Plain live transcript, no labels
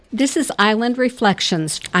This is Island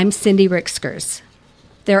Reflections. I'm Cindy Rixkers.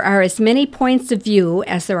 There are as many points of view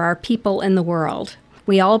as there are people in the world.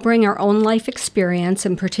 We all bring our own life experience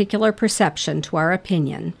and particular perception to our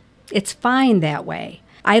opinion. It's fine that way.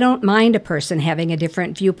 I don't mind a person having a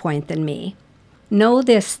different viewpoint than me. Know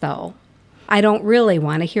this, though. I don't really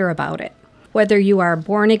want to hear about it. Whether you are a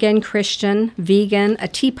born-again Christian, vegan, a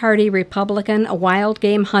Tea Party Republican, a wild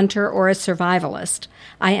game hunter, or a survivalist,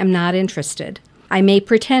 I am not interested. I may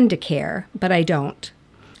pretend to care, but I don't.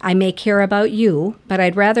 I may care about you, but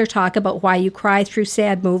I'd rather talk about why you cry through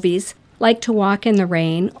sad movies, like to walk in the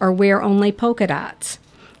rain, or wear only polka dots.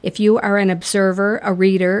 If you are an observer, a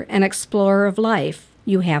reader, an explorer of life,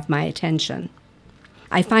 you have my attention.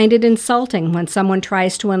 I find it insulting when someone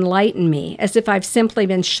tries to enlighten me, as if I've simply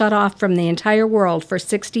been shut off from the entire world for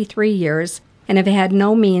 63 years and have had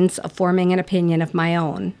no means of forming an opinion of my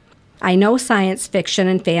own. I know science fiction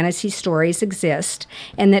and fantasy stories exist,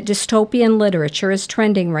 and that dystopian literature is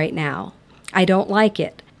trending right now. I don't like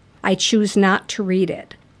it. I choose not to read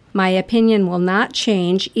it. My opinion will not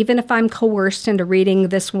change even if I'm coerced into reading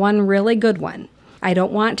this one really good one. I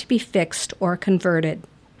don't want to be fixed or converted.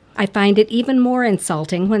 I find it even more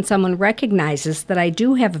insulting when someone recognizes that I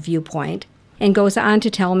do have a viewpoint and goes on to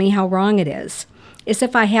tell me how wrong it is, as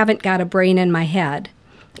if I haven't got a brain in my head,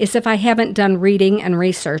 as if I haven't done reading and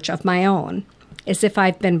research of my own, as if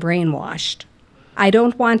I've been brainwashed. I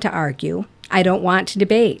don't want to argue. I don't want to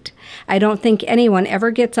debate. I don't think anyone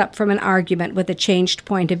ever gets up from an argument with a changed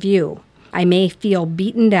point of view. I may feel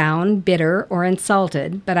beaten down, bitter, or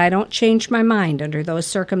insulted, but I don't change my mind under those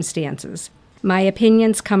circumstances. My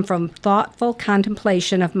opinions come from thoughtful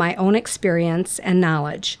contemplation of my own experience and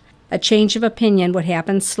knowledge. A change of opinion would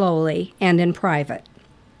happen slowly and in private.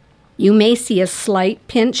 You may see a slight,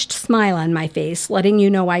 pinched smile on my face, letting you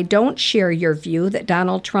know I don't share your view that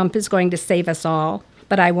Donald Trump is going to save us all,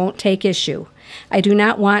 but I won't take issue. I do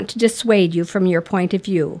not want to dissuade you from your point of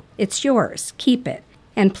view. It's yours. Keep it.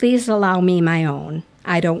 And please allow me my own.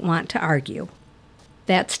 I don't want to argue.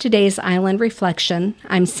 That's today's Island Reflection.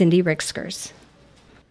 I'm Cindy Rixkers.